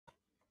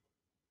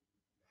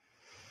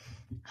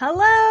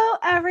Hello,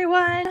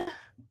 everyone.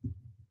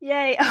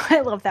 Yay. Oh,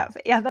 I love that.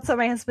 Yeah, that's what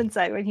my husband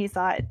said when he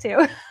saw it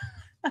too.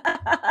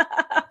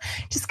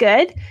 Just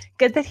good.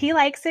 Good that he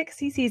likes it because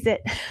he sees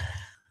it.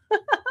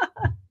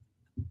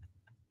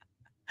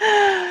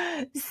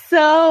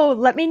 So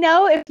let me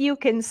know if you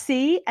can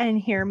see and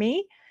hear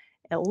me.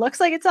 It looks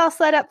like it's all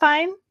set up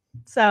fine.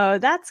 So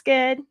that's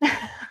good.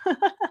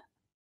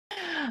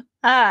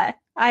 I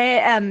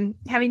am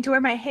having to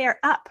wear my hair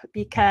up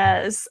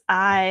because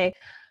I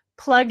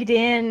plugged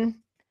in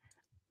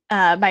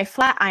my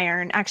flat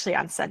iron actually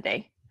on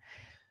Sunday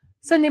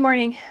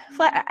morning.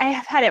 I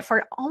have had it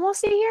for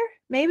almost a year,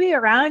 maybe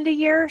around a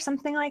year,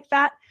 something like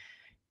that.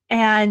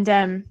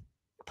 And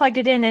plugged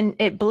it in and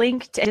it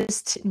blinked. It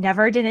just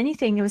never did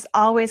anything. It was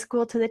always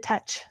cool to the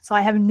touch. So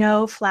I have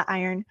no flat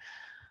iron,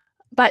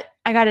 but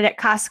I got it at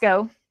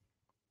Costco.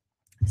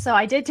 So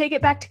I did take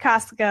it back to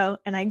Costco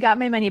and I got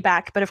my money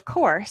back. But of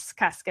course,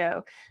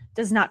 Costco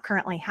does not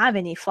currently have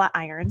any flat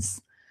irons.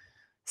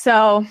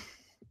 So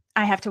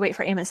I have to wait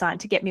for Amazon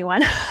to get me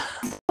one.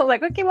 I'm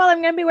like, okay, well,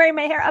 I'm going to be wearing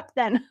my hair up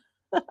then.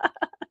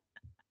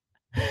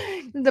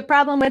 The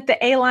problem with the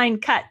A-line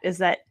cut is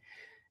that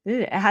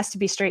it has to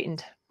be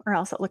straightened or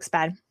else it looks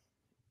bad.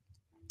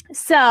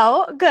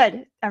 So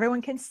good.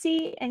 Everyone can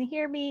see and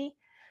hear me.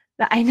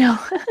 I know.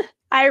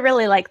 I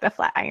really like the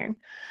flat iron.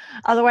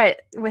 Otherwise,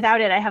 without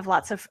it, I have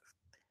lots of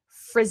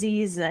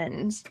frizzies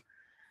and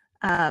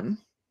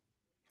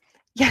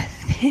yeah.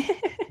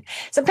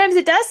 Sometimes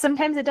it does,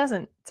 sometimes it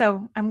doesn't.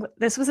 So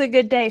this was a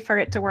good day for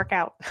it to work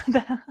out.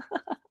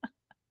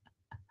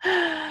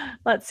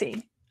 Let's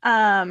see.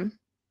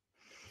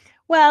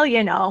 Well,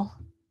 you know,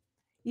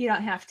 you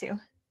don't have to.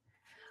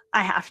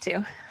 I have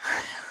to.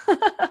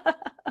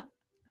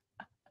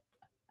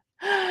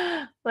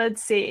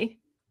 Let's see.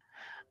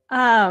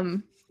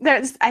 I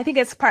think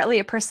it's partly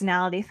a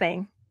personality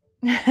thing,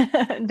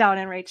 Dawn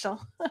and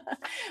Rachel.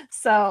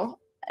 So,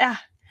 yeah.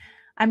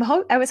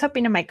 I was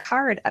hoping to my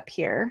card up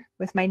here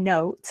with my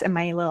notes and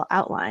my little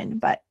outline,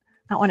 but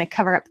I don't want to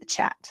cover up the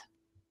chat.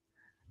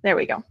 There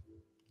we go.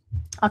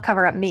 I'll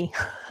cover up me.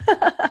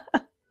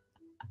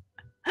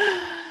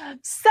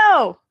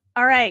 So,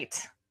 all right.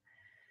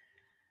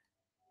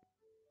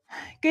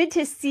 Good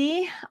to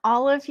see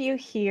all of you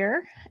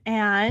here.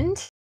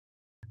 And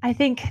I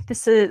think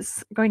this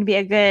is going to be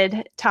a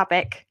good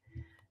topic.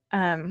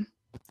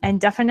 And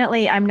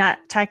definitely I'm not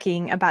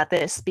talking about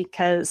this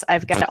because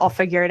I've got to all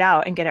figure it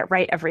out and get it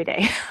right every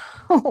day.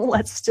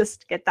 Let's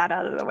just get that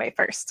out of the way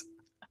first.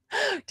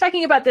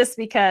 Talking about this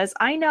because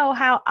I know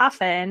how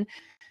often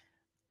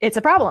it's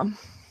a problem,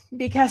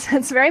 because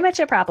it's very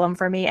much a problem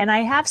for me. And I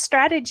have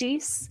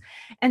strategies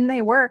and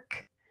they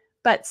work,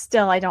 but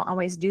still I don't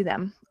always do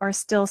them, or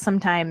still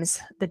sometimes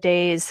the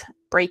days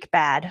break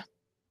bad.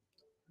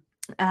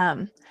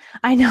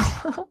 I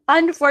know,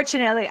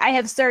 unfortunately, I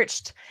have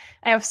searched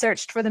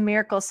for the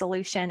miracle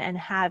solution and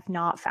have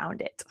not found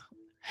it.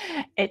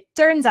 It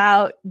turns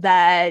out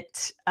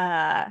that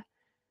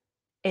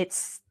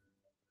it's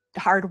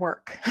hard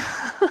work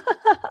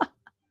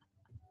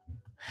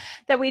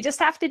that we just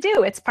have to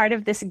do. It's part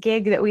of this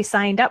gig that we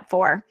signed up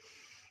for.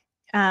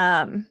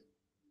 Yeah.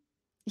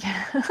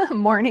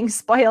 Morning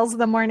spoils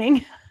the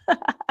morning.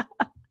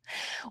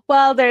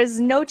 Well, there's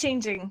no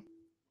changing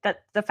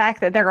that the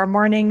fact that there are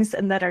mornings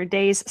and that our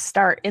days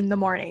start in the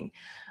morning.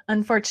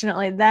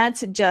 Unfortunately,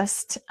 that's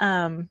just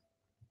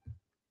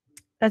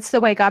that's the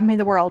way God made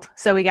the world.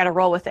 So we got to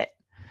roll with it.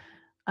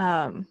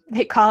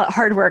 They call it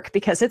hard work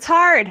because it's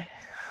hard.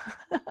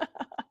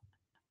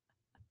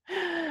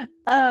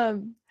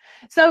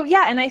 So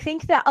yeah, and I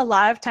think that a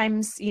lot of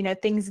times, you know,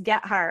 things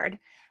get hard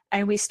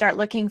and we start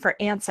looking for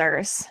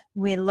answers.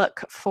 We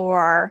look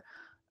for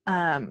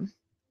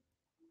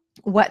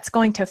what's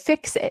going to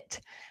fix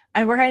it.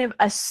 And we're kind of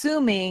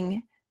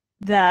assuming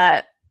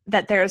that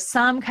there's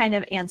some kind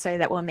of answer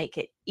that will make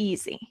it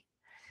easy.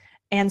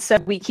 And so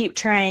we keep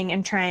trying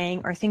and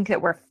trying, or think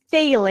that we're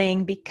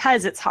failing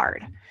because it's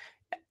hard,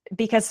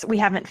 because we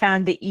haven't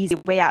found the easy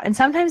way out. And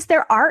sometimes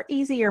there are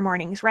easier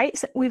mornings, right?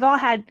 So we've all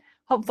had,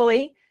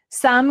 hopefully,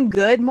 some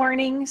good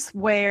mornings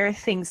where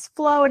things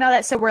flow and all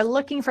that. So we're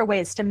looking for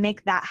ways to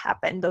make that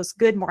happen, those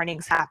good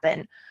mornings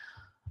happen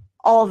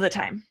all the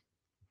time.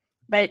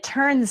 But it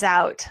turns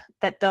out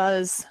that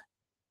those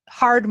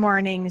hard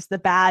mornings, the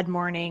bad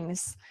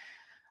mornings,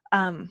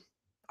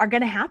 are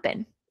going to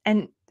happen.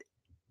 And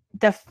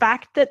the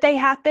fact that they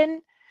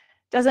happen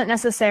doesn't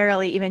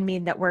necessarily even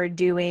mean that we're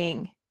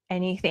doing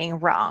anything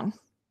wrong.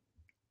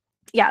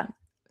 Yeah.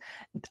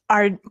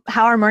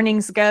 How our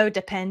mornings go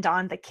depend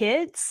on the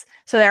kids.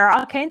 So there are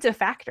all kinds of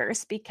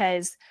factors,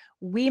 because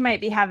we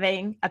might be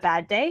having a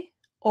bad day,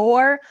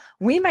 or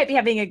we might be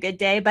having a good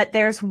day, but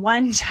there's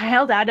one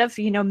child out of,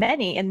 you know,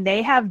 many, and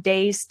they have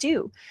days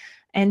too.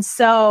 And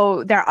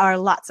so there are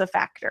lots of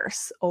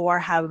factors, or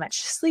how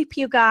much sleep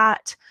you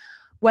got,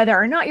 whether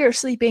or not you're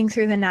sleeping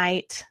through the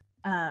night.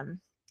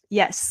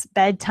 Yes,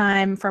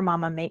 bedtime for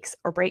mama makes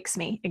or breaks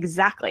me.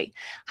 Exactly.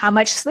 How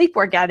much sleep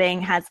we're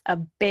getting has a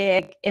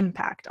big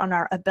impact on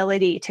our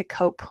ability to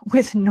cope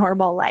with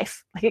normal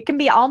life. Like, it can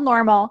be all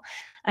normal,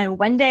 and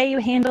one day you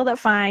handle it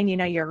fine, you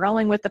know, you're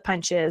rolling with the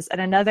punches, and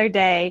another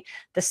day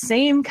the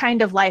same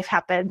kind of life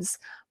happens,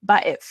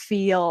 but it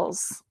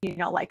feels, you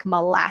know, like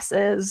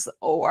molasses,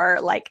 or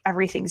like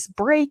everything's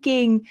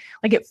breaking.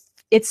 Like,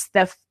 it's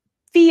the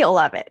feel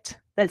of it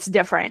that's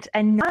different,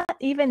 and not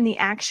even the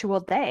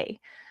actual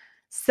day.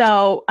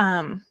 So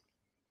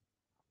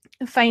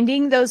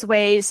finding those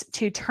ways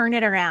to turn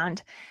it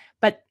around,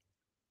 but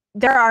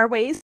there are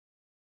ways,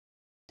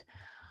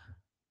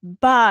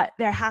 but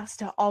there has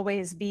to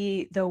always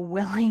be the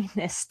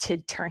willingness to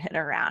turn it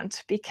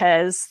around,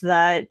 because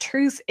the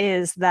truth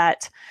is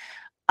that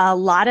a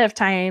lot of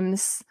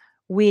times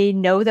we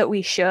know that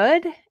we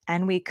should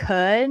and we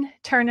could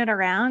turn it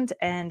around,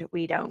 and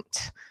we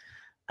don't.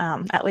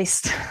 At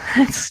least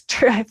that's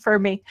true for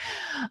me.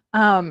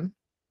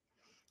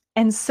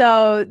 And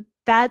so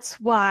that's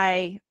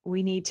why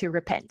we need to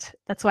repent.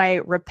 That's why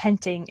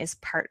repenting is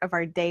part of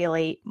our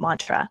daily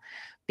mantra,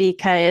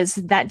 because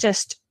that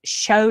just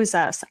shows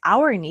us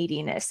our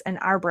neediness and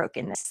our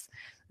brokenness.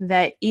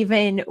 That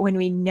even when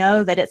we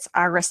know that it's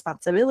our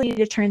responsibility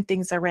to turn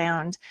things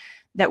around,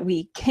 that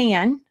we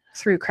can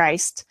through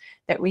Christ,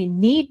 that we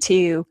need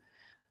to,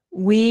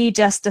 we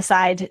just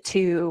decide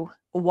to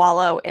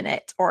wallow in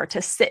it, or to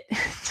sit,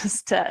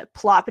 just to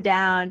plop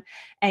down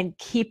and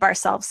keep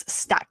ourselves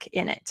stuck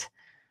in it.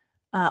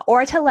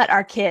 Or to let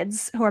our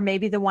kids, who are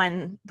maybe the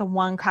one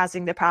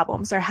causing the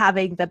problems or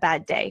having the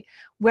bad day,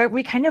 where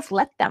we kind of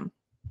let them,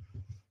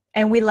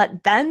 and we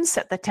let them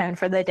set the tone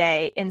for the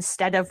day,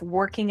 instead of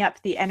working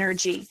up the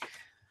energy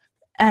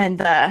and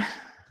the,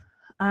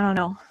 I don't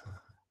know,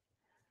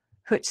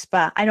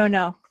 chutzpah, I don't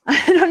know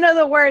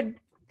the word,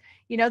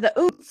 you know, the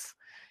oomph,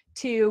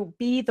 to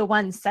be the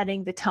one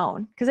setting the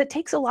tone, because it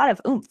takes a lot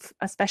of oomph,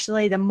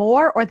 especially the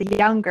more or the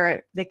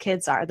younger the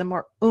kids are, the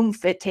more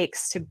oomph it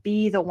takes to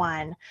be the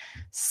one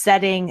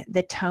setting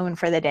the tone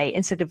for the day,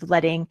 instead of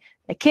letting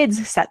the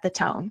kids set the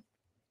tone.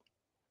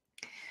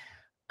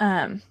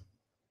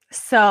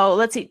 So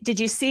let's see, did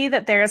you see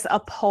that there's a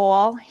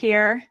poll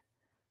here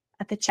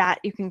at the chat?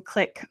 You can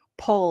click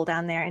poll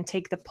down there and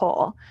take the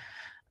poll.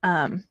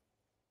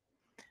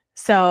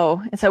 So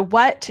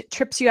what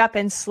trips you up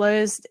and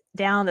slows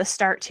down the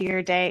start to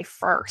your day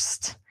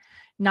first?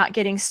 Not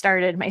getting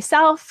started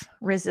myself,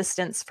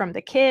 resistance from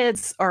the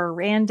kids, or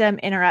random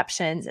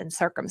interruptions and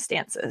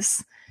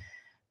circumstances.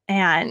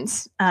 And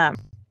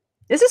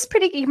this is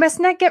pretty, you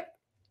must not get,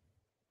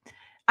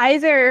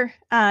 either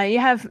you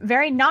have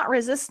very not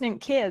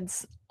resistant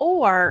kids,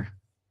 or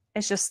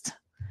it's just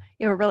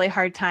you have a really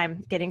hard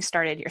time getting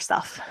started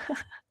yourself.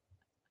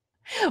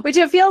 Which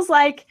it feels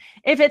like,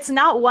 if it's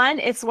not one,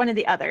 it's one of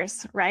the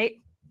others, right?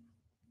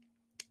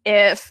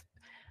 If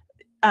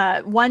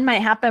one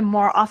might happen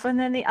more often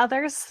than the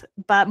others,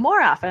 but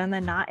more often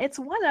than not, it's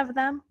one of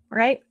them,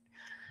 right?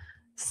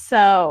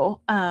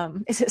 So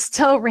is it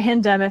still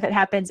random if it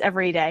happens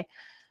every day?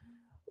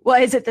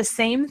 Well, is it the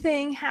same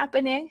thing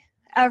happening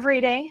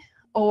every day?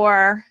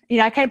 Or, you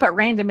know, I kind of put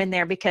random in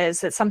there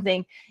because it's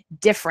something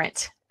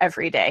different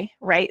every day,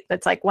 right?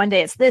 That's like, one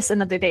day it's this,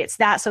 another day it's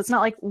that. So it's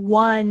not like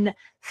one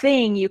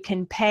thing you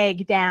can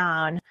peg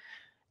down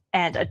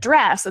and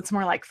address. It's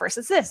more like, first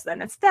it's this,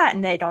 then it's that,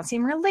 and they don't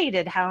seem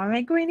related. How am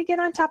I going to get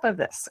on top of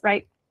this,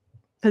 right?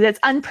 Because it's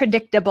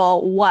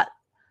unpredictable what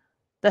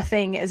the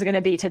thing is going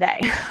to be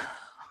today.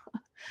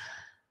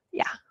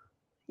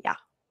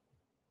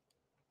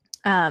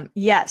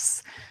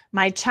 Yes,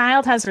 my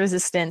child has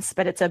resistance,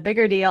 but it's a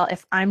bigger deal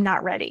if I'm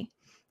not ready.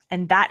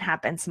 And that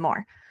happens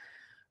more.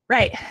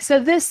 Right. So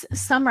this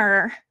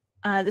summer,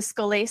 the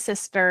Scholé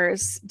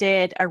sisters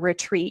did a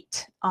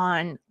retreat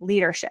on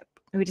leadership.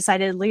 We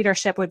decided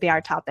leadership would be our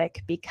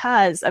topic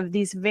because of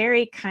these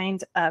very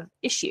kind of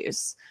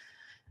issues.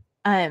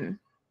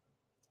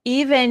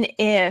 Even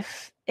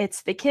if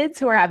it's the kids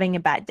who are having a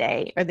bad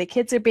day, or the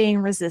kids are being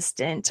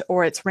resistant,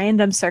 or it's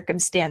random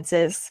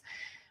circumstances,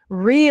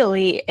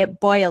 really it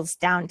boils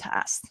down to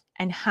us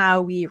and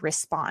how we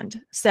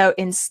respond. So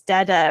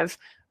instead of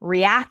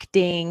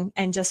reacting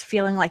and just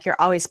feeling like you're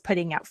always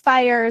putting out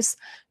fires,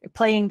 you're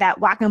playing that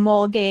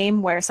whack-a-mole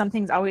game where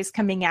something's always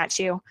coming at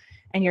you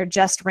and you're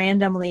just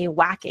randomly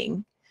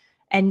whacking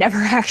and never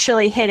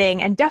actually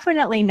hitting, and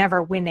definitely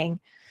never winning.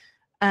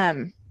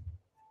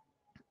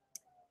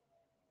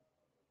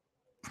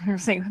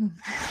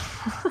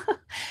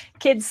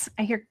 Kids,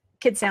 I hear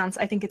kid sounds.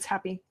 I think it's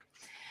happy.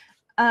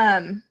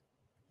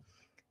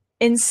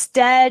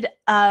 Instead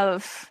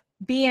of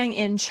being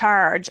in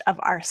charge of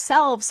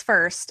ourselves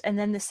first, and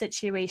then the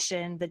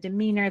situation, the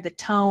demeanor, the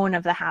tone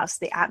of the house,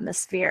 the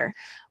atmosphere,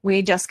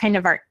 we just kind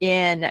of are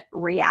in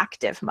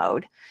reactive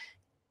mode,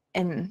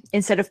 and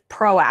instead of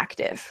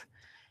proactive,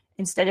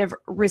 instead of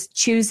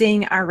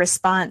choosing our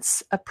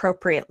response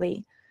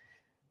appropriately.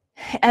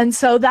 And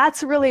so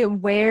that's really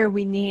where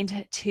we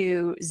need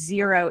to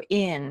zero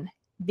in,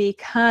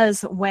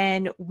 because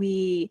when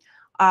we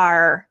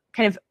are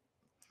kind of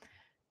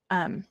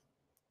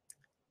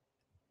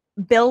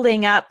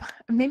building up,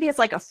 maybe it's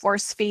like a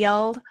force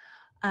field.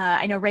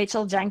 I know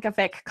Rachel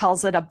Jankovic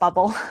calls it a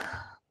bubble,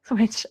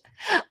 which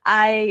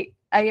I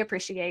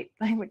appreciate.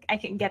 I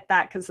can get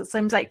that because it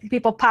seems like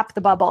people pop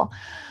the bubble.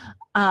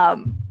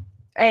 And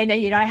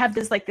I have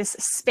this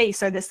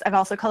space, or this, I've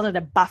also called it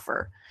a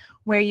buffer,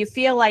 where you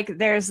feel like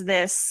there's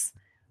this,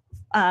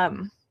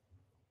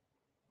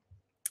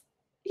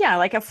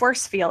 like a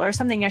force field or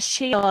something, a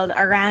shield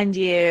around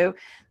you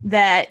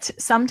that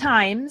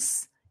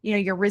sometimes,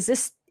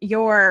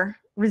 your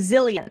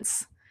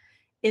resilience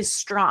is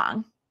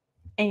strong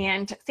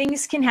and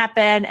things can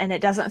happen and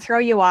it doesn't throw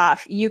you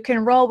off. You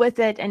can roll with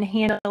it and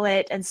handle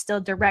it and still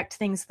direct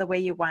things the way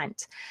you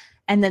want.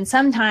 And then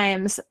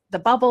sometimes the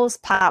bubble's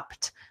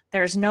popped,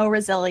 there's no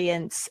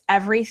resilience,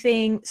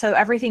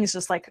 everything's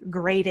just like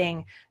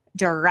grating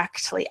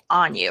directly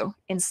on you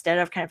instead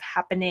of kind of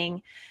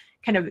happening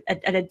kind of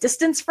at a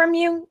distance from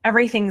you.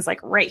 Everything's like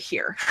right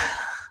here.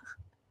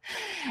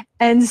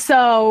 And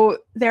so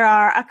there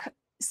are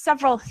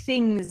several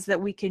things that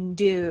we can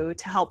do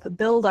to help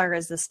build our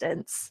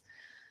resistance.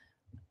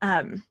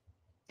 And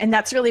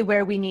that's really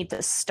where we need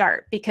to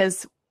start,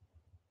 because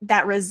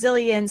that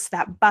resilience,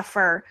 that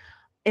buffer,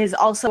 is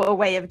also a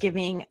way of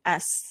giving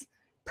us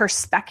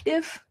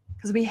perspective,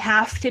 because we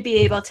have to be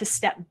able to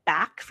step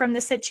back from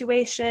the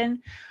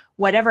situation,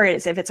 whatever it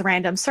is, if it's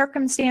random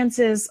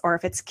circumstances or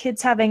if it's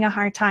kids having a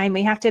hard time.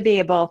 We have to be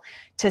able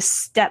to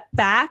step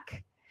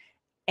back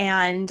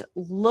and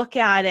look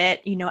at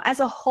it, as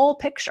a whole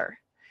picture,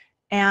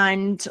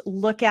 and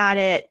look at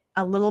it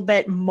a little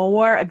bit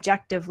more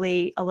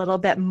objectively, a little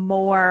bit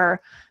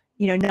more,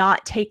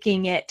 not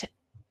taking it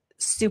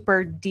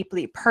super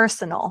deeply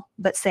personal,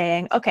 but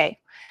saying, okay,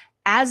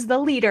 as the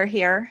leader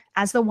here,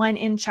 as the one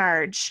in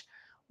charge,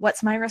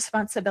 what's my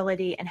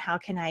responsibility and how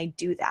can I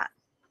do that?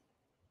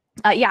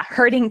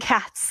 Herding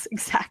cats,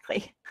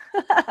 exactly.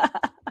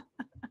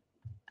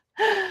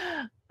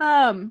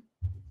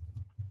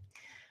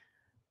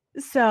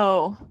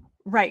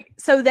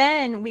 So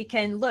then we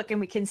can look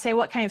and we can say,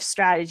 what kind of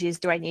strategies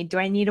do I need? Do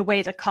I need a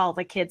way to call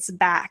the kids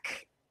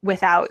back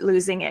without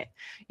losing it?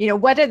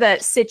 What are the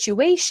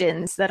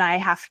situations that I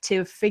have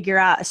to figure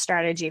out a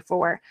strategy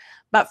for?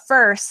 But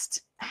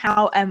first,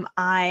 how am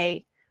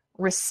I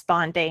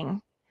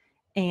responding?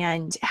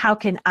 And how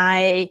can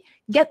I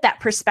get that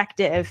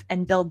perspective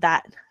and build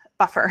that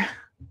buffer?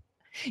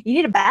 You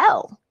need a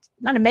bell,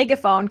 not a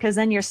megaphone, because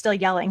then you're still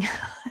yelling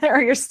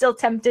or you're still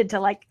tempted to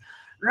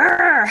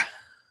roar.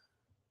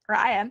 Or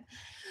I am.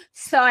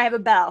 So I have a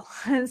bell.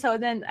 And so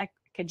then I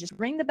could just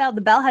ring the bell. The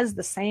bell has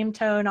the same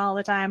tone all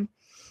the time.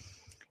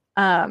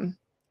 And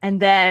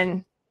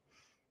then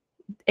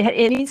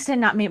it needs to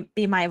not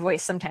be my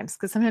voice sometimes,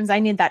 because sometimes I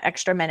need that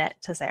extra minute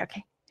to say,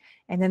 okay.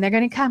 And then they're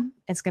going to come.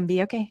 It's going to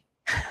be okay.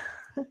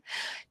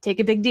 Take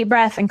a big deep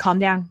breath and calm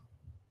down.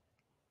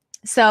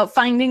 So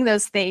finding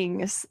those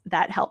things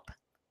that help.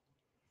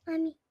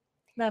 Mommy.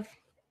 Love.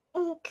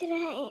 Could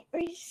I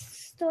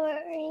restore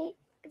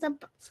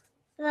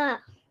the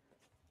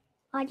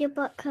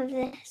audiobook of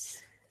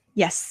this?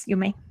 Yes, you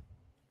may.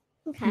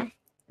 Okay.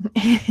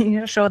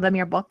 You show them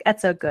your book.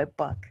 That's a good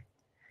book.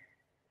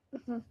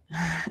 Mm-hmm.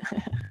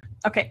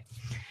 Okay.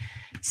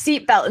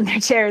 Seatbelt in their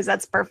chairs.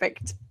 That's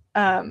perfect.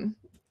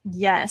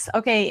 Yes.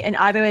 Okay. An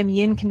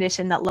autoimmune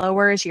condition that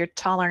lowers your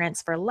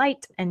tolerance for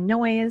light and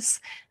noise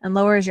and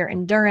lowers your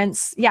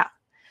endurance. Yeah.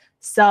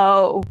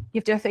 So you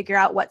have to figure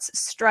out what's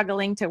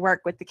struggling to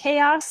work with the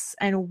chaos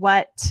and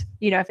what,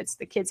 if it's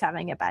the kids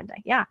having a bad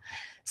day. Yeah.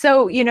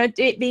 So,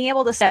 being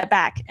able to step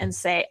back and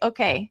say,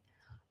 okay,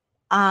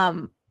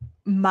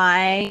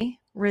 my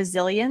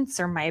resilience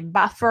or my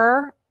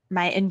buffer,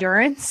 my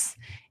endurance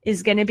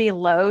is going to be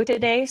low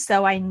today.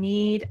 So I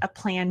need a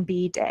plan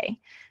B day,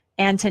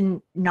 and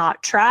to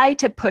not try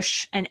to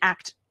push and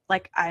act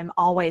like I'm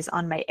always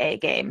on my A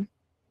game.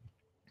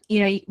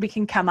 We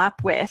can come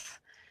up with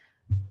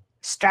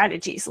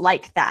strategies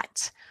like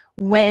that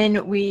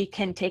when we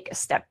can take a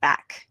step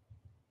back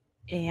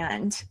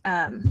and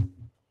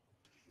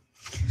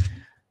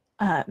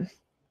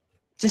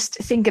just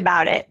think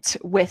about it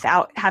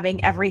without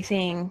having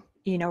everything,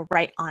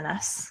 right on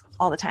us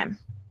all the time.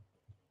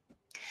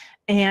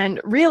 And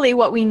really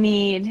what we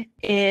need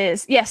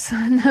is, yes,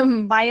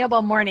 the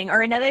viable morning,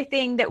 or another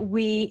thing that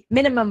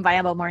minimum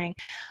viable morning.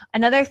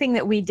 Another thing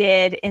that we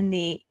did in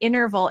the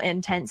interval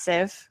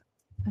intensive,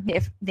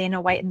 if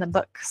Dana White in the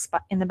book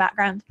in the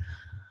background,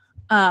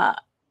 I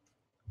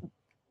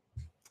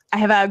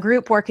have a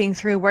group working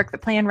through Work the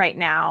Plan right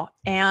now.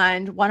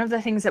 And one of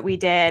the things that we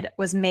did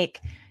was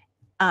make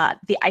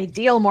the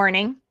ideal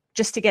morning,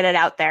 just to get it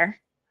out there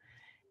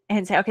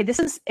and say, okay, this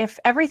is, if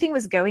everything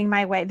was going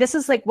my way, this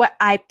is like what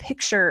I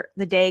picture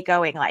the day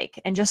going like,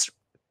 and just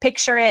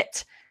picture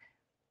it,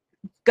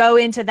 go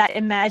into that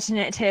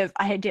imaginative,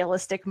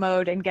 idealistic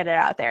mode and get it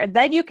out there.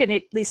 Then you can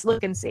at least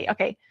look and see,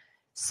 okay,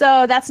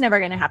 so that's never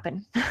going to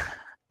happen.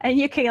 And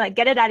you can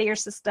get it out of your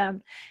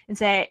system and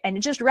say, and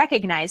just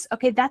recognize,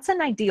 okay, that's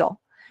an ideal.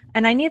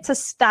 And I need to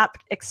stop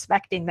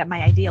expecting that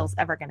my ideal is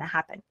ever going to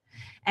happen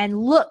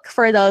and look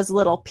for those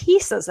little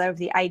pieces of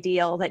the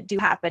ideal that do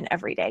happen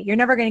every day. You're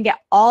never going to get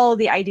all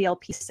the ideal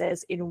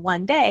pieces in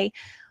one day,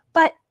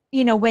 but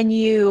when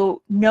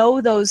you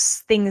know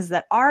those things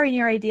that are in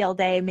your ideal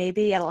day,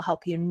 maybe it'll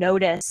help you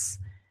notice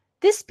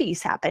this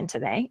piece happened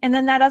today, and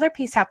then that other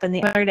piece happened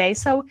the other day.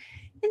 So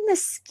in the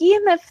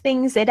scheme of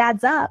things, it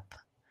adds up.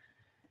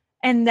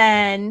 And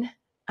then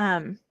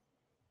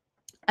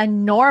a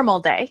normal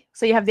day.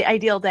 So you have the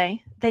ideal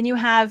day, then you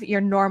have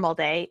your normal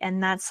day,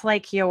 and that's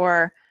like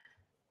your,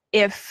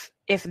 if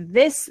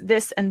this,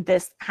 and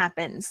this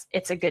happens,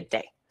 it's a good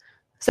day.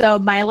 So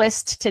my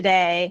list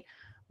today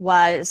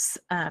was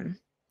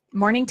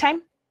morning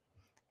time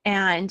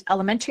and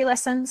elementary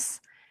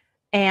lessons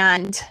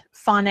and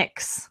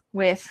phonics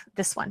with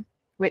this one,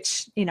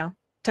 which,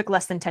 took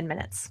less than 10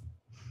 minutes.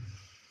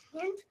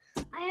 And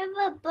I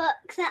have a book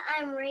that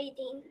I'm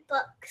reading,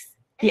 books,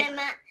 and I'm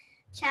at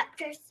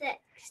chapter 6.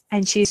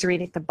 And she's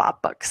reading the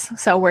Bob books.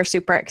 So we're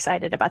super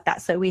excited about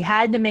that. So we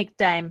had to make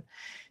time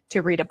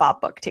to read a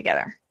Bob book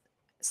together.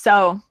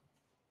 So,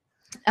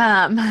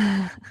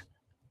 yeah,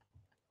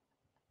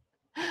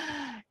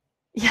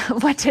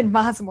 what did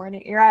Ma's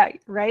morning? You're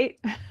right?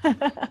 Can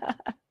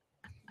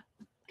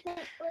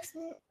I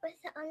listen with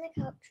it on the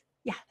couch?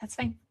 Yeah, that's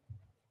fine.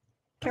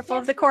 Careful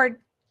of the cord.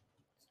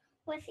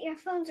 With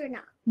earphones or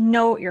not?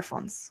 No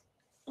earphones.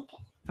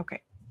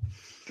 Okay.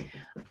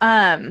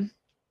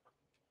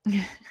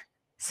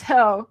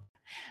 So,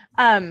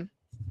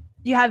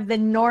 you have the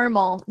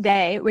normal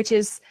day, which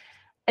is,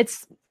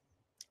 it's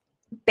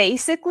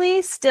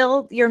basically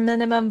still your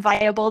minimum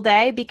viable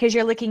day because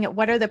you're looking at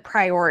what are the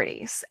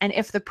priorities. And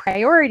if the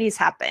priorities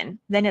happen,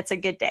 then it's a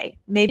good day.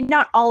 Maybe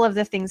not all of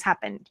the things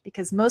happened,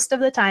 because most of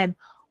the time,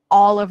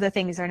 all of the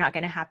things are not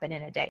going to happen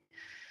in a day.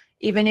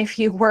 Even if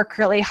you work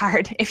really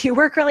hard,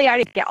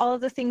 to get all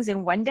of the things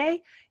in one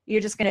day,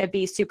 you're just going to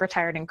be super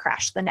tired and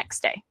crash the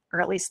next day,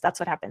 or at least that's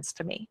what happens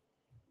to me.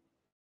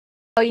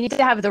 So you need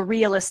to have the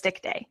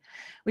realistic day,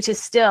 which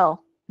is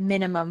still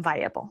minimum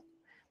viable.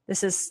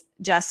 This is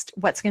just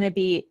what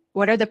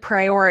are the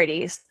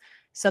priorities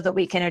so that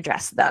we can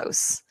address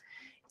those.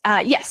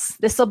 Yes,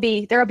 there will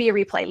be a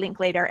replay link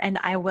later, and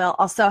I will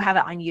also have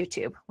it on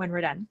YouTube when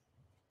we're done.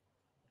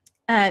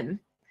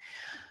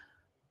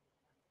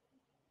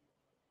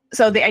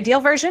 So the ideal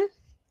version,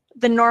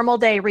 the normal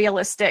day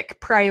realistic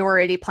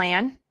priority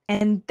plan,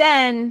 and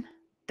then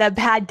the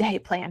bad day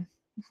plan,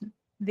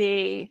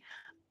 the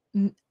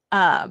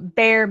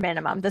bare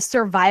minimum, the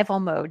survival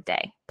mode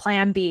day,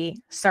 plan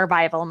B,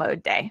 survival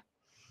mode day.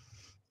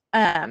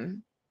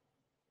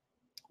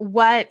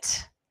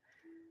 What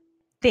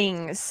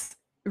things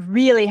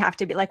really have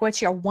to be, like,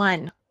 what's your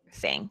one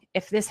thing?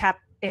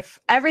 If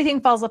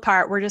everything falls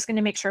apart, we're just going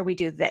to make sure we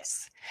do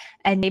this.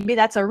 And maybe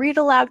that's a read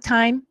aloud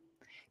time.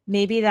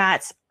 Maybe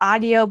that's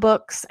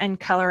audiobooks and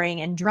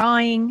coloring and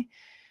drawing,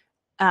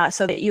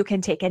 so that you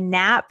can take a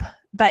nap.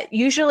 But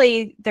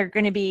usually they're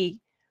going to be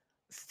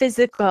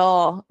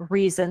physical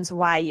reasons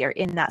why you're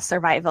in that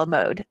survival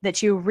mode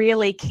that you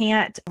really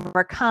can't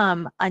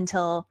overcome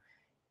until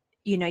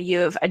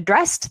you've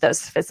addressed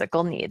those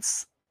physical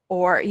needs.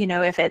 Or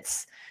if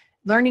it's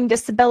learning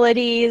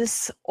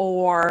disabilities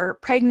or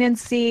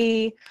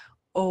pregnancy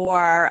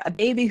or a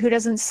baby who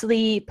doesn't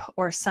sleep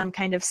or some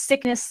kind of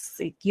sickness,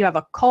 like you have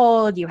a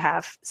cold, you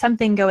have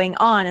something going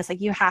on, it's like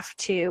you have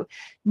to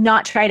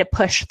not try to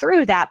push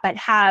through that, but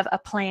have a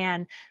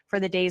plan for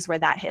the days where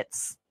that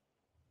hits.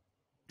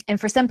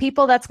 And for some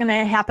people, that's going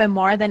to happen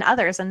more than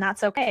others, and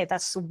that's okay.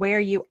 That's where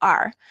you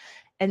are.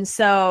 And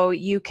so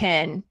you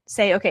can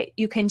say, okay,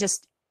 you can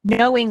just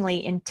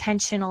knowingly,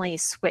 intentionally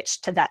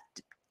switch to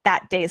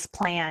that day's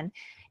plan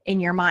in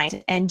your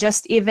mind, and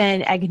just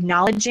even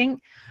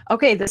acknowledging,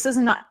 okay, this is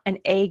not an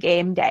A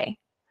game day.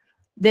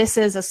 This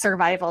is a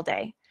survival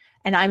day.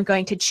 And I'm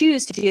going to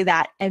choose to do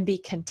that and be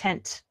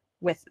content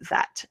with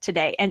that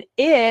today. And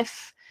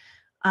if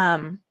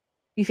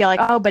you feel like,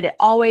 oh, but it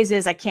always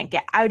is, I can't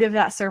get out of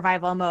that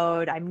survival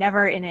mode, I'm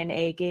never in an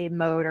A game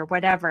mode or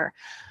whatever,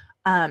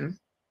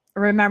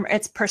 remember,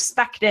 it's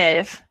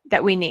perspective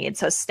that we need.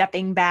 So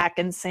stepping back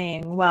and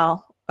saying,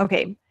 well,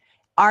 okay,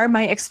 are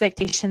my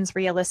expectations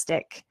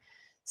realistic?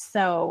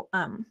 So,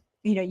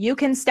 you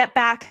can step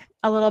back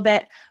a little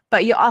bit,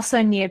 but you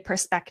also need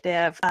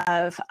perspective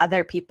of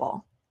other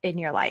people in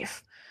your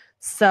life.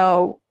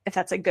 So if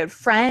that's a good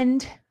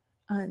friend,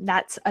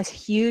 that's a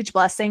huge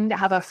blessing to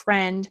have a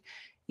friend,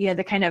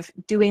 the kind of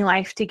doing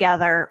life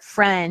together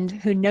friend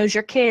who knows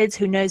your kids,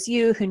 who knows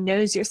you, who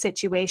knows your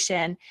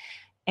situation,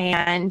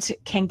 and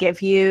can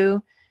give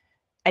you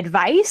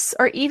advice,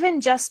 or even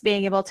just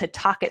being able to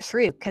talk it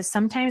through, because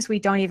sometimes we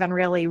don't even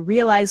really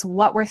realize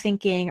what we're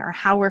thinking or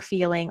how we're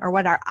feeling or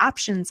what our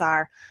options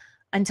are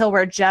until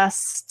we're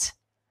just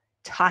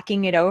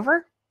talking it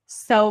over.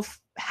 So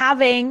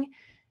having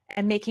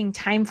and making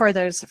time for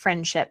those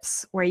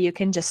friendships where you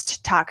can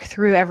just talk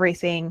through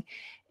everything,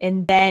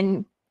 and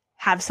then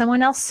have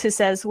someone else who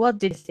says, well,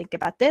 did you think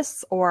about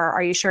this? Or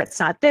are you sure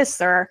it's not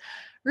this? Or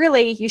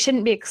really, you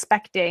shouldn't be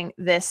expecting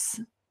this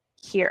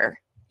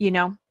here. you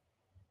know?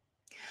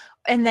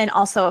 And then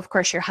also, of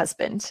course, your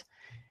husband.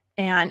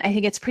 And I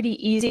think it's pretty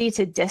easy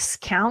to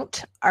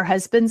discount our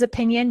husband's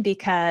opinion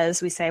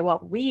because we say,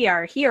 well, we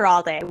are here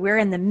all day. We're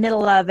in the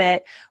middle of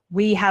it.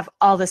 We have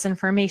all this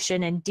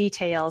information and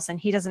details, and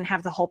he doesn't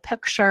have the whole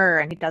picture,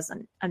 and he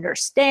doesn't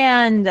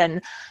understand,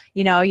 and,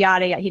 you know,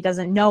 yada, yada. He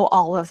doesn't know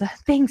all of the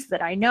things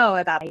that I know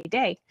about a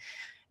day.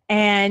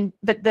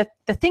 But the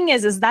thing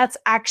is that's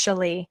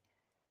actually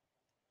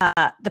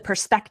the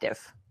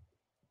perspective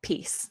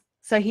piece.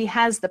 So he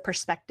has the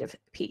perspective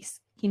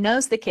piece. He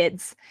knows the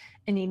kids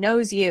and he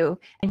knows you,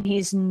 and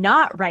he's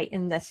not right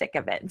in the thick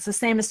of it. It's the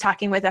same as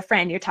talking with a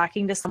friend. You're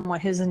talking to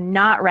someone who's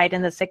not right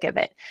in the thick of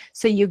it.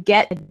 So you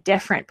get a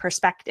different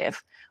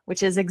perspective,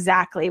 which is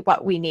exactly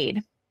what we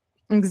need.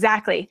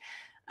 Exactly.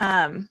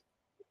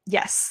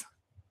 Yes.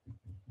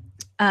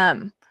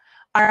 Our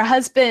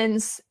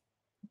husbands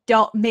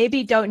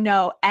maybe don't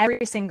know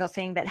every single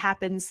thing that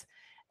happens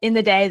in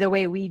the day the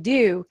way we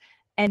do,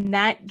 and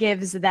that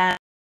gives them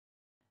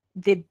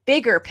the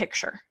bigger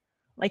picture.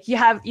 Like you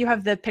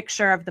have the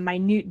picture of the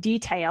minute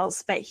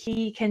details, but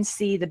he can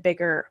see the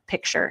bigger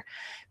picture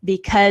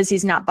because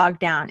he's not bogged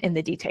down in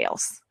the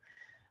details.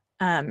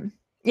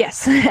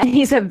 Yes,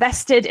 he's a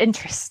vested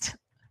interest.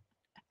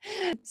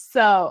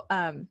 So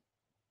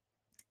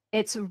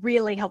it's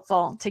really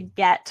helpful to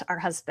get our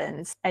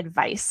husband's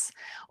advice,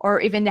 or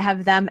even to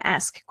have them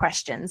ask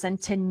questions,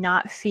 and to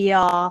not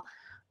feel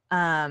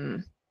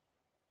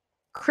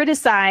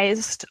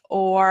criticized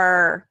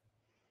or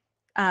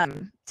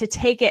to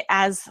take it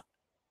as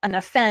an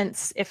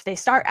offense if they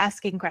start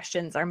asking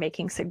questions or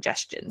making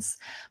suggestions.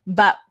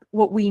 But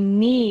what we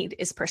need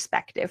is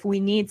perspective.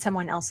 We need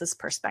someone else's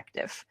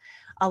perspective,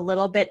 a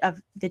little bit of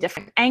the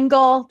different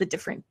angle, the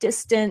different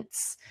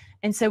distance.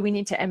 And so we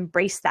need to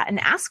embrace that and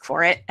ask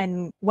for it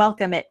and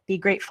welcome it, be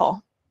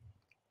grateful.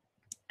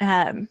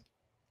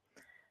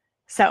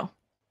 So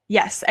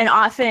yes, and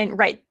often,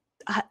 right,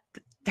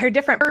 they're a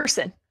different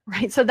person,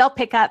 right? So they'll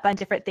pick up on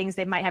different things.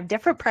 They might have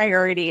different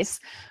priorities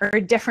or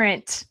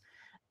different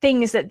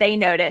things that they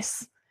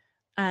notice.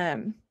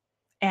 And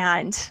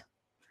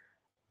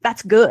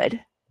that's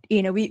good.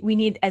 You know, we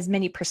need as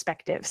many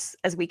perspectives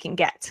as we can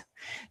get.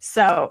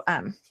 So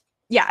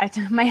yeah,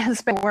 my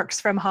husband works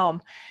from home,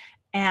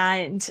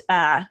 and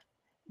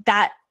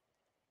that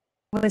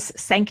was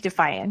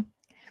sanctifying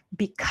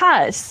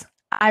because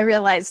I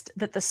realized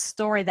that the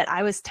story that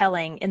I was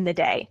telling in the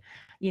day,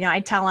 you know,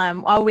 I tell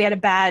him, oh, we had a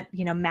bad,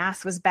 you know,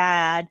 math was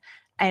bad.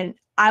 And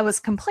I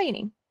was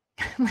complaining.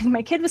 Like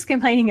my kid was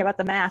complaining about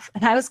the math,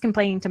 and I was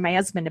complaining to my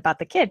husband about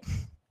the kid.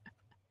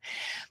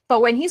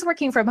 But when he's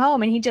working from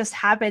home and he just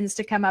happens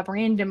to come up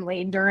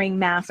randomly during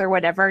math or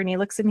whatever, and he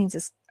looks at me and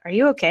says, are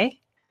you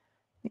okay?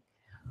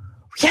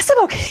 Yes,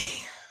 I'm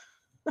okay.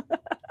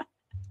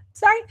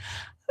 Sorry,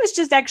 I was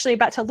just actually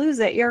about to lose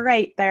it. You're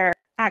right there,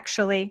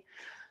 actually.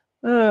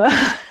 So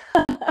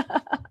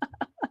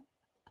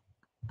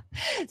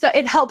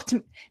it helped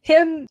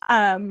him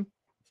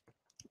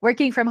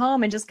working from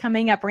home and just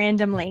coming up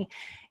randomly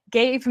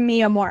gave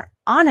me a more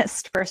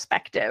honest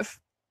perspective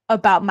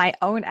about my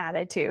own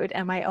attitude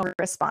and my own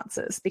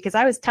responses, because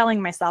I was telling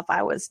myself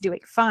I was doing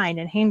fine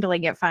and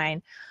handling it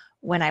fine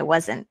when I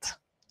wasn't.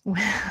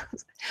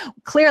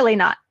 Clearly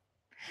not.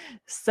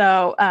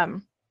 So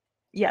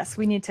yes,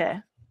 we need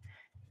to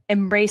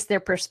embrace their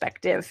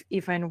perspective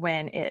even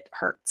when it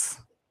hurts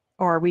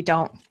or we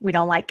don't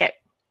like it.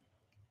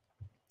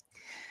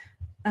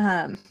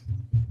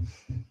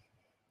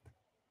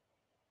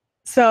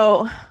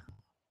 So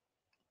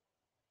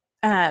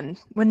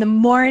when the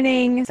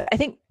mornings,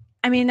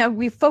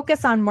 we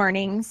focus on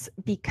mornings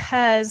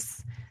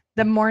because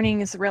the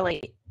mornings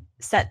really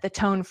set the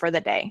tone for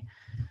the day.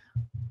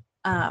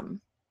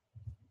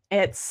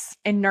 It's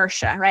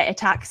inertia, right? It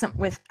talks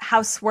with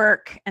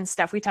housework and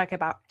stuff. We talk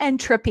about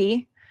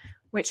entropy,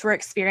 which we're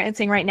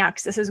experiencing right now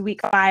because this is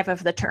week 5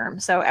 of the term.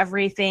 So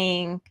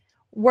everything,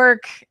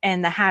 work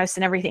and the house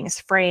and everything is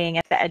fraying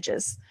at the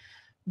edges.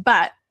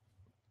 But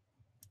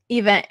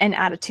even in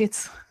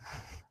attitudes.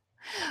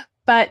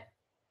 But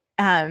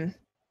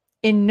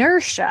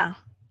inertia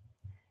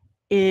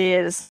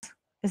is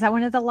that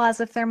one of the laws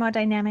of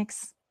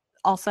thermodynamics?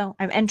 Also,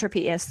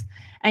 entropy is.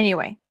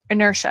 Anyway,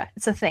 inertia,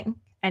 it's a thing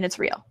and it's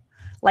real,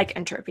 like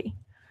entropy.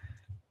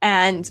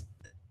 And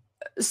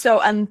so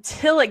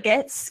until it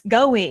gets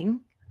going,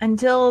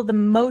 until the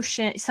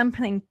motion,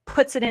 something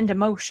puts it into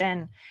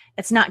motion,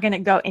 it's not going to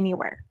go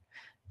anywhere.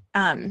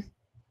 And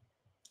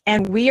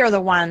we are the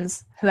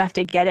ones who have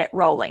to get it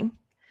rolling.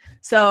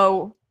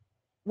 So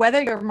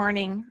whether your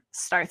morning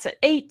starts at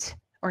 8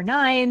 or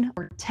 9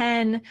 or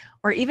 10,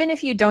 or even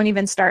if you don't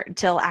even start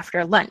until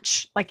after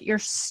lunch, like your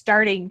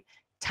starting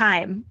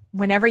time,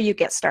 whenever you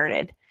get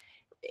started,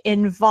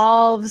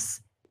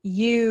 involves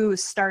you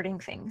starting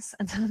things.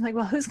 And so I'm like,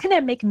 well, who's going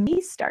to make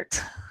me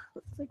start?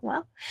 It's like,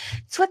 well,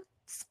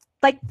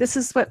 this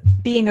is what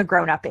being a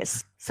grown-up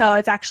is. So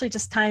it's actually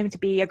just time to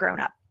be a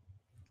grown-up.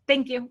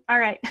 Thank you. All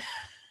right.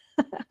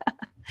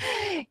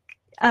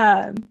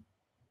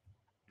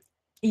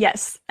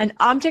 Yes, an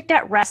object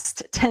at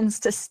rest tends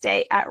to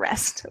stay at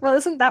rest. Well,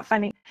 isn't that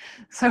funny?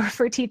 So if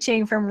we're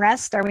teaching from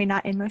rest, are we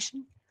not in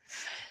motion?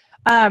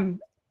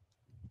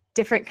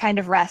 Different kind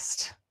of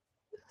rest.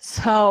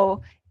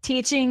 So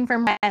teaching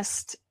from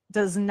rest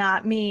does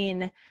not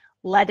mean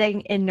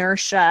letting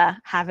inertia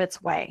have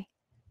its way.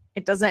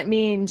 It doesn't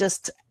mean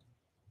just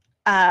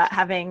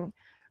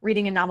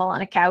reading a novel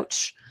on a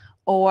couch,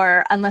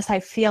 or unless I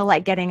feel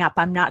like getting up,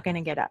 I'm not going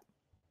to get up,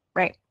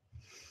 right?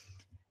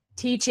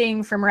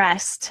 Teaching from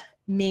rest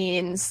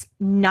means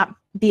not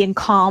being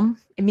calm.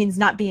 It means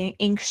not being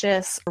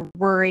anxious or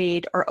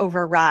worried or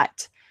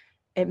overwrought.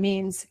 It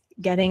means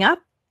getting up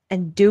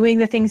and doing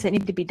the things that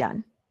need to be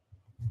done.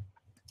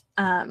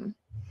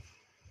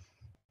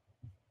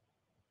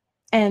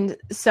 And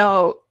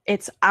so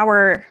it's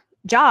our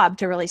job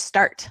to really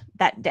start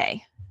that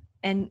day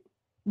and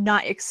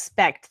not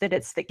expect that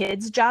it's the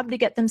kids' job to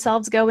get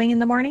themselves going in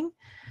the morning.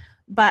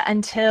 But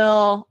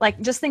until, like,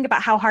 just think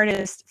about how hard it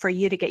is for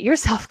you to get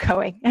yourself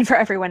going and for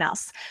everyone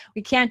else.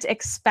 We can't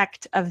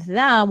expect of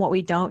them what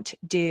we don't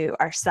do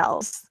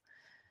ourselves.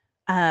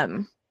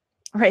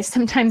 Right?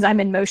 Sometimes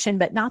I'm in motion,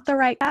 but not the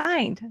right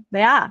kind.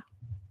 Yeah,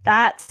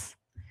 that's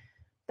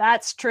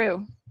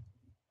true.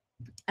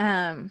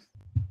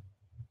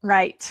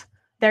 Right.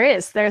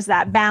 There's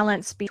that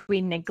balance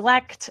between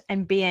neglect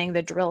and being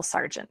the drill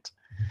sergeant.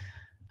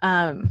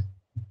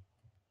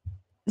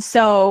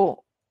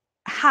 So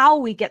how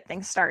we get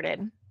things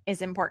started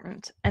is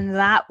important, and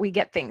that we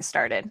get things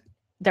started.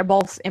 They're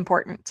both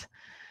important.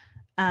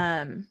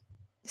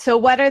 So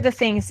what are the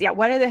things,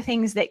 what are the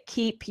things that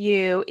keep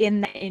you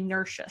in the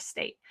inertia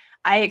state?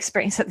 I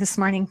experienced it this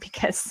morning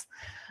because,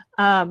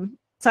 so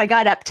I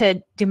got up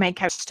to do my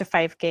Couch to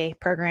 5K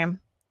program,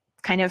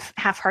 kind of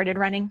half-hearted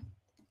running.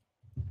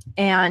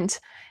 And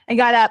I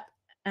got up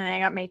and I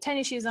got my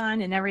tennis shoes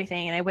on and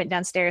everything. And I went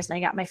downstairs and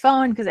I got my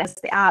phone because it has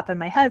the app and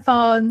my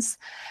headphones.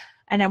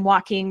 And I'm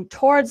walking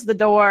towards the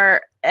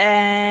door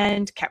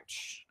and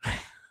couch.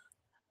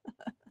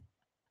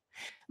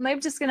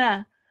 I'm just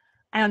gonna,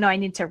 I don't know, I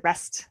need to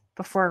rest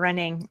before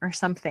running or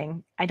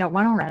something. I don't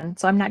want to run,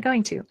 so I'm not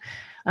going to.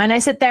 And I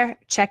sit there,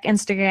 check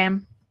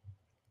Instagram,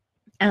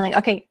 and I'm like,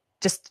 okay,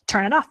 just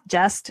turn it off.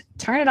 Just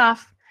turn it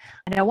off.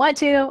 I don't want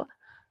to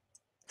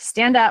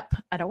stand up.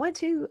 I don't want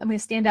to. I'm going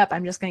to stand up.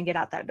 I'm just going to get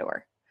out that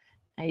door.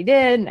 I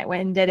did, and I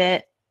went and did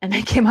it. And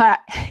I came out,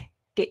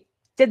 did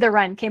the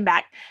run, came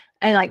back,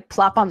 and like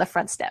plop on the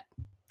front step.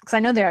 Because I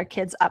know there are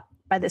kids up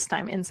by this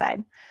time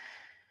inside.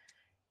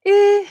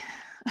 It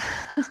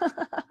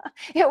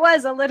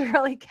was a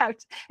literally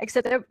couch,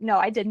 except no,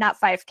 I did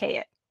not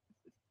 5K it.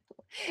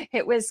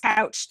 It was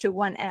couch to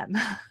 1M.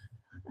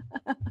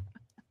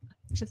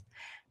 Which is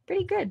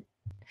pretty good.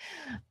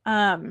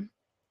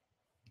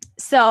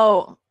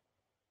 So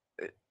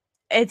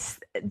it's,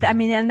 I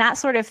mean, and that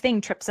sort of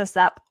thing trips us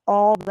up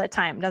all the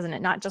time, doesn't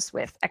it? Not just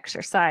with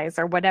exercise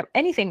or whatever,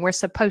 anything we're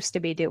supposed to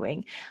be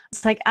doing.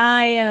 It's like,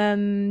 I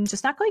am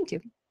just not going to.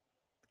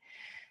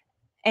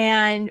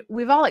 And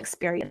we've all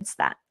experienced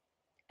that.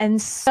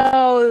 And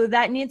so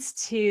that needs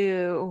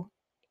to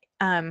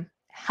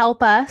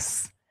help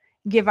us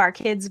give our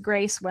kids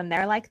grace when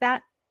they're like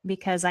that,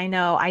 because I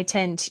know I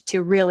tend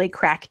to really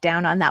crack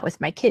down on that with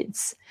my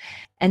kids.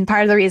 And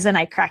part of the reason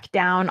I crack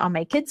down on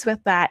my kids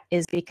with that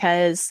is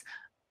because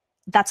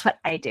that's what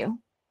I do.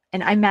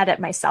 And I'm mad at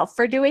myself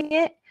for doing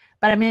it,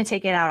 but I'm going to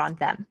take it out on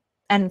them.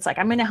 And it's like,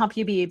 I'm going to help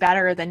you be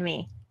better than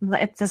me.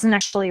 It doesn't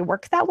actually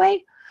work that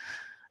way.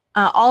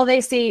 All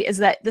they see is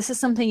that this is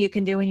something you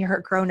can do when you're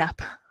grown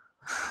up,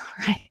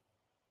 right?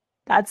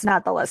 That's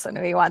not the lesson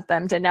we want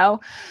them to know.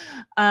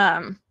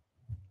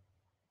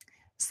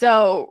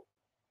 So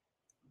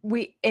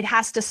it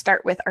has to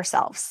start with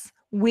ourselves.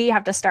 We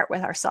have to start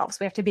with ourselves.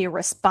 We have to be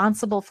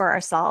responsible for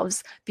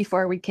ourselves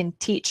before we can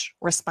teach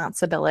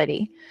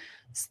responsibility.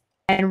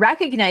 And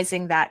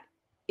recognizing that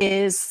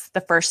is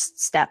the first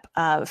step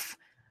of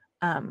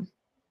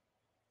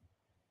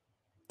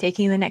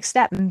taking the next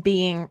step and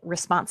being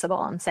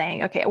responsible and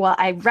saying, okay, well,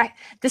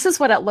 this is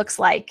what it looks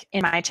like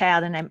in my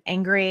child, and I'm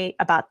angry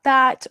about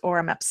that, or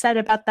I'm upset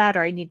about that,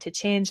 or I need to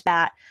change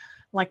that.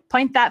 Like,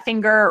 point that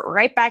finger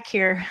right back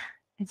here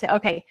and say,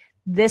 okay,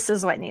 this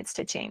is what needs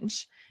to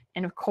change.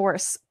 And of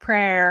course,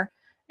 prayer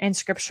and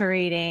scripture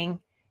reading,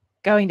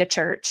 going to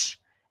church,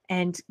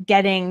 and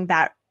getting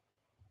that,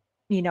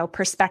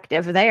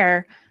 perspective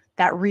there,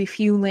 that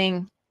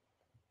refueling,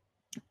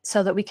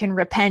 so that we can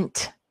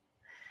repent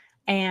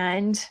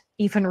and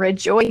even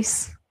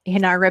rejoice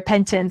in our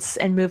repentance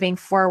and moving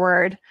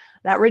forward.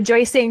 That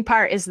rejoicing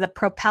part is the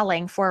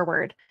propelling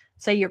forward.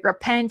 So you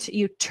repent,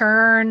 you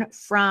turn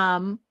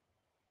from,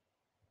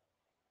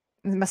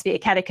 it must be a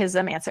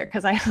catechism answer,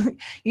 because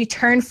you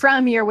turn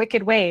from your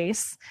wicked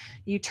ways,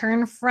 you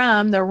turn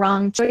from the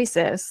wrong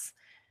choices,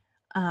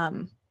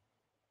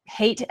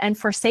 hate and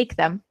forsake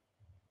them,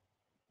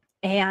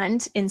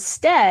 and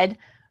instead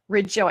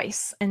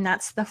rejoice. And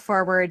that's the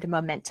forward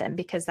momentum,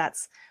 because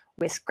that's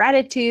with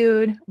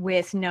gratitude,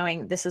 with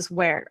knowing this is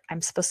where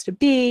I'm supposed to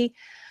be.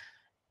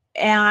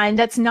 And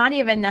that's not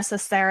even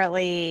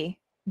necessarily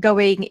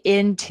going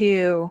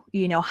into,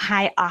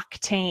 high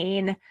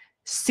octane,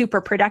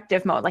 super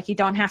productive mode. Like you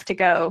don't have to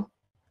go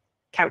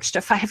couch to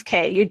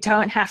 5K. You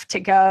don't have to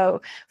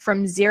go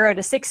from 0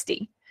 to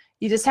 60.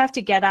 You just have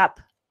to get up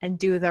and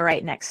do the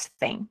right next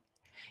thing.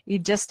 You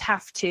just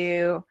have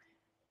to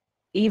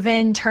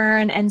even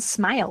turn and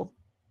smile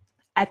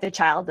at the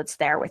child that's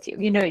there with you.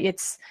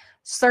 It's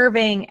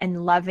serving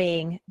and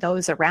loving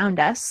those around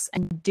us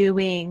and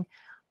doing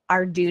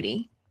our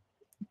duty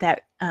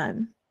that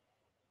and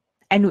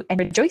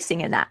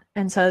rejoicing in that.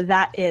 And so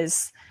that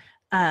is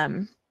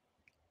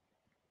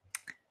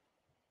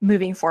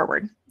moving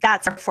forward.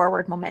 That's our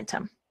forward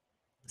momentum.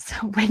 So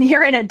when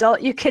you're an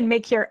adult, you can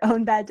make your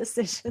own bad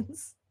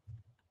decisions.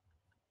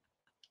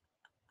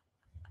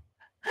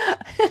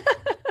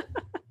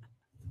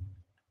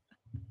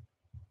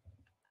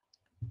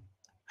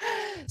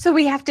 So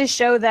we have to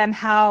show them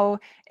how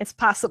it's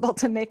possible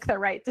to make the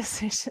right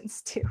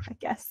decisions too, I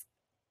guess.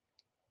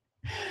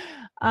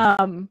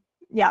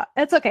 Yeah,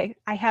 it's okay.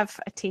 I have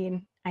a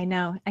teen. I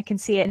know. I can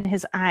see it in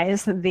his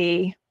eyes.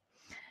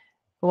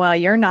 Well,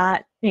 you're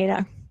not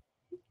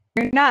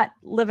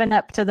living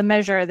up to the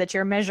measure that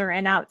you're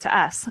measuring out to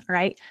us,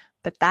 right?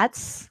 But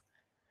that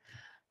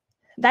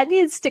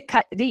needs to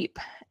cut deep,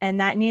 and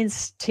that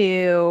needs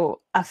to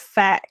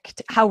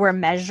affect how we're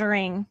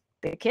measuring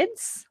the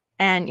kids.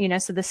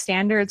 And, so the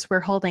standards we're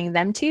holding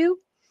them to,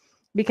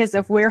 because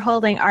if we're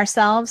holding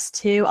ourselves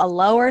to a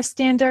lower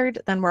standard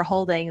than we're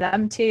holding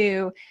them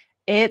to,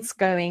 it's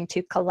going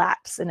to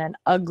collapse in an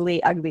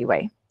ugly, ugly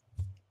way.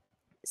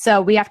 So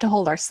we have to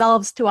hold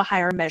ourselves to a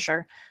higher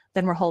measure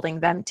than we're holding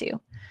them to.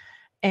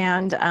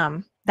 And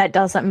that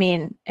doesn't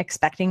mean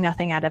expecting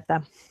nothing out of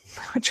them,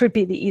 which would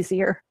be the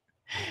easier,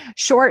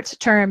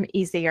 short-term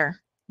easier.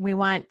 We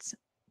want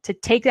to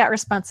take that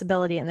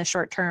responsibility in the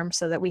short term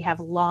so that we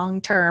have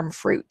long-term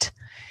fruit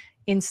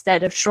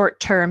instead of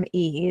short-term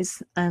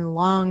ease and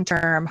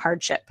long-term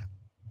hardship.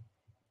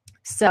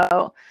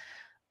 So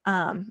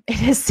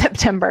it is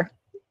September.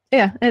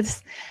 Yeah,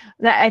 it's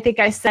that. I think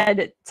I said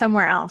it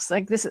somewhere else.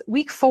 Like this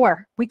week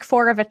four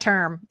of a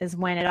term is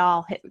when it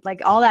all hit,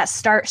 like all that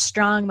start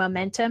strong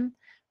momentum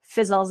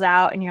fizzles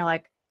out and you're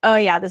like, oh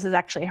yeah, this is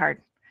actually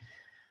hard.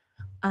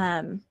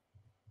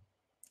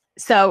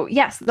 So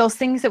yes, those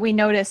things that we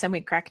notice and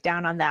we crack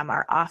down on them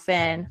are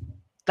often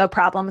the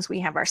problems we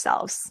have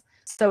ourselves.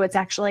 So it's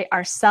actually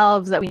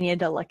ourselves that we need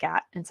to look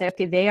at and say,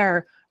 okay, they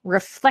are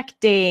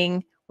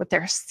reflecting what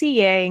they're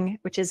seeing,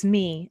 which is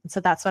me. And so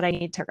that's what I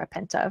need to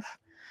repent of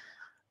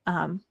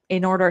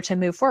in order to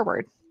move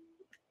forward.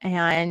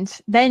 And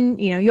then,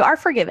 you are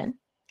forgiven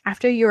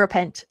after you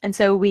repent. And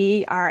so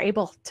we are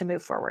able to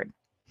move forward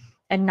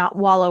and not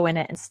wallow in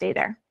it and stay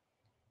there.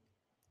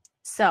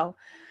 So,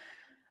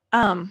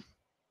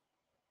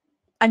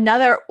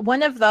 another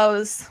one of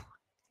those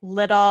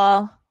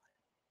little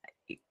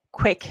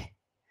quick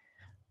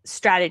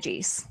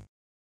strategies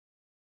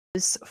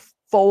is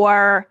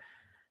for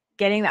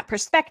getting that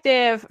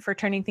perspective, for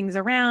turning things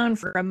around,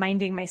 for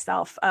reminding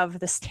myself of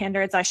the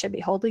standards I should be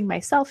holding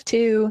myself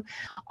to,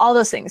 all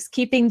those things,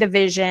 keeping the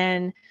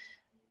vision,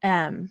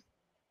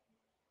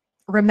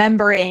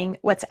 remembering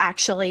what's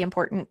actually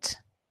important,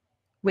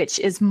 which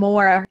is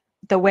more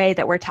the way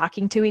that we're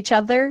talking to each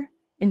other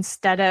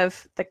instead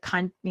of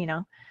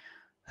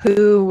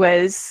who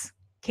was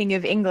King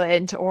of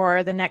England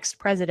or the next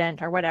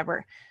president or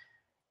whatever.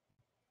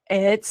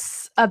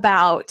 It's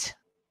about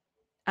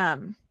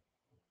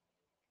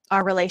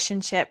our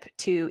relationship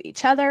to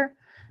each other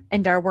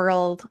and our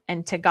world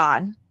and to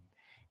God.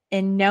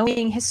 And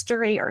knowing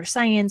history or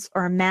science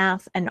or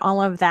math and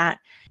all of that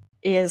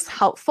is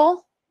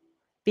helpful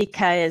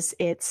because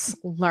it's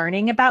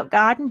learning about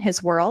God and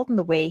his world and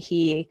the way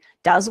he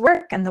does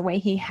work and the way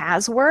he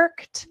has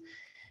worked,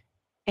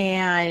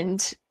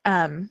 and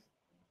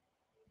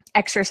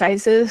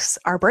exercises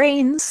our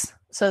brains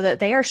so that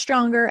they are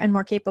stronger and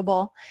more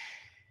capable.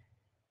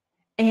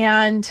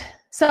 And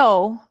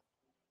so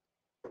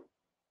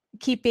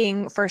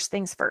keeping first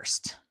things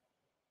first,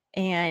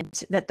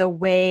 and that the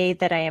way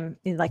that I am,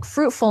 like,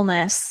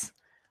 fruitfulness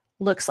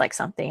looks like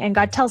something, and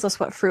God tells us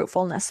what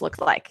fruitfulness looks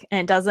like,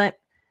 and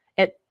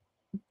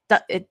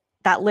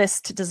that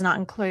list does not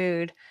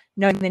include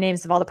knowing the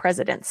names of all the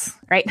presidents,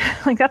 right?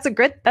 Like that's a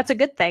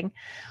good thing,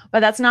 but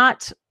that's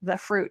not the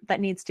fruit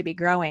that needs to be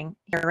growing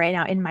here right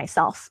now in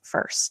myself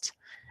first.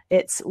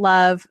 It's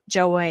love,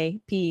 joy,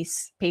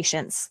 peace,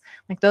 patience.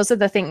 Like those are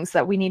the things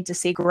that we need to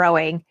see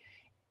growing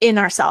in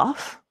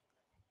ourselves,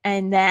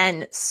 and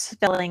then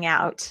spilling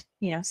out,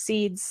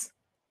 seeds,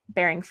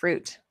 bearing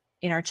fruit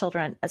in our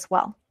children as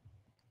well.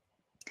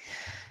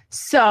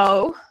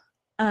 So,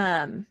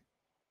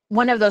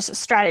 one of those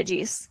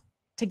strategies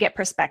to get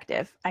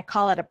perspective, I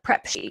call it a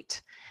prep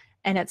sheet.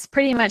 And it's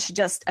pretty much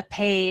just a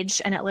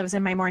page, and it lives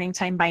in my morning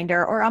time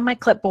binder or on my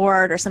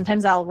clipboard, or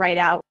sometimes I'll write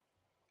out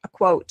a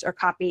quote or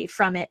copy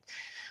from it.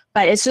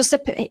 But it's just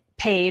a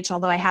page,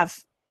 although I have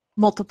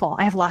multiple.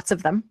 I have lots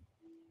of them.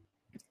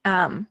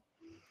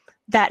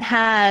 That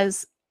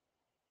has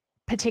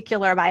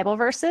particular Bible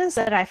verses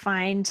that I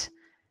find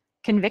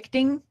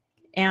convicting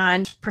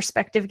and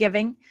perspective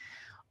giving,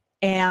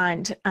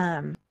 and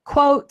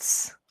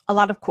quotes, a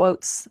lot of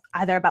quotes,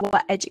 either about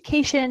what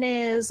education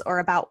is or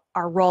about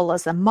our role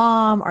as a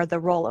mom or the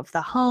role of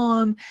the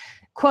home,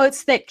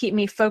 quotes that keep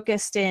me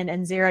focused in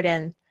and zeroed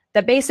in,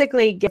 that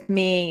basically give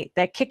me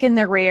the kick in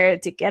the rear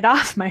to get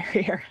off my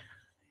rear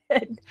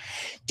and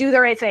do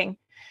the right thing.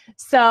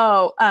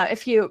 So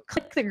if you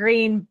click the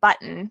green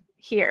button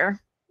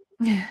here,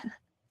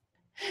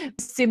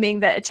 assuming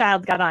that a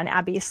child got on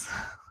Abby's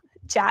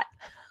chat,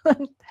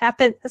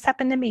 this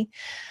happened to me.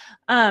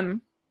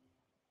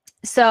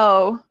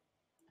 So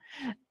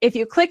if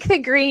you click the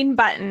green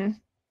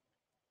button,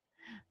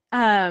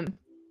 it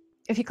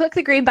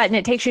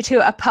takes you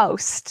to a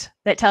post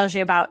that tells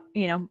you about,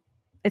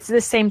 it's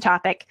the same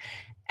topic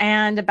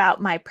and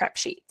about my prep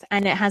sheet.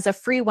 And it has a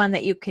free one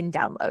that you can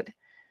download.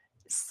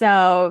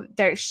 So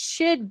there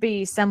should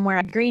be somewhere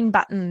a green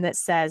button that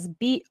says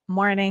Beat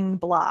Morning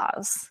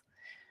Blahs.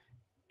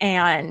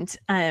 And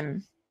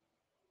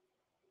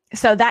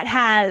so that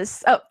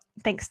has, oh,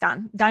 thanks,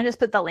 Don. Don just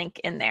put the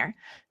link in there.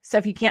 So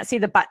if you can't see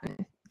the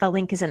button, the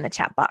link is in the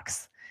chat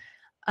box.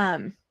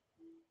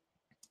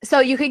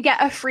 So you could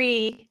get a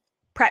free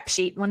prep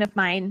sheet, one of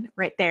mine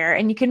right there,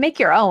 and you can make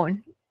your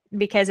own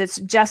because it's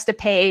just a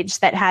page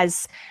that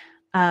has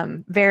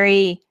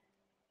very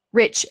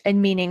rich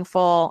and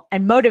meaningful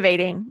and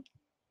motivating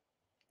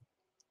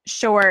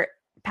short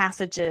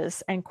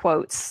passages and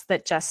quotes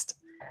that just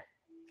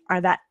are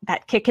that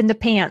kick in the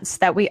pants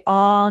that we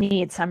all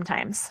need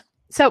sometimes.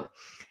 So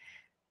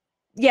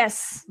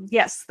yes,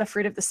 the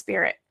fruit of the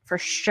Spirit for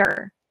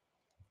sure.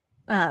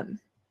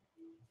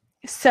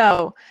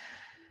 So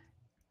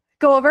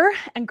go over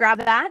and grab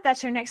that.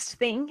 That's your next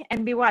thing,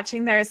 and be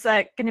watching. There's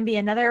going to be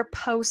another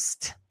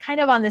post kind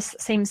of on this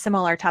same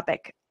similar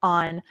topic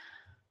on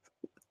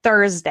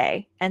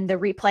Thursday, and the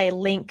replay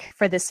link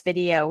for this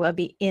video will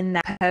be in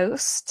that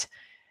post.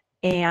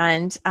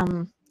 And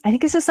I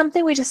think this is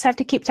something we just have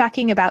to keep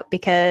talking about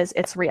because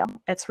it's real.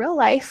 It's real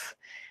life,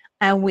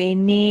 and we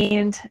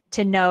need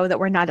to know that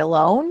we're not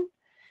alone,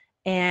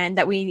 and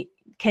that we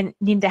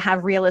need to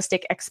have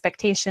realistic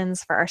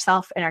expectations for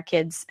ourselves and our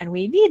kids, and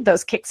we need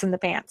those kicks in the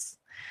pants.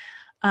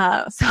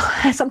 So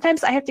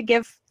sometimes I have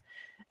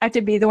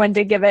to be the one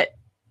to give it,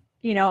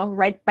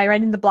 right by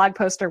writing the blog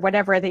post or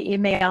whatever, the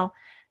email,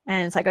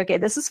 and it's like, okay,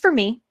 this is for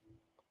me.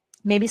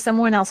 Maybe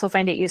someone else will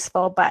find it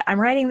useful, but I'm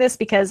writing this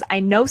because I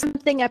know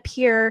something up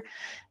here,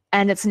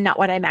 and it's not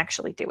what I'm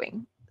actually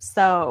doing.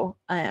 So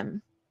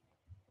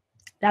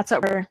that's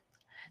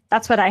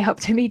what I hope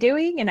to be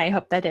doing, and I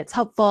hope that it's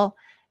helpful.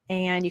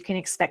 And you can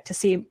expect to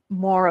see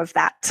more of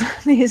that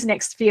these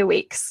next few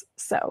weeks.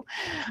 So,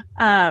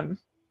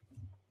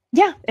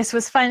 yeah, this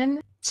was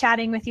fun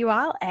chatting with you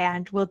all,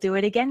 and we'll do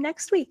it again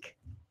next week.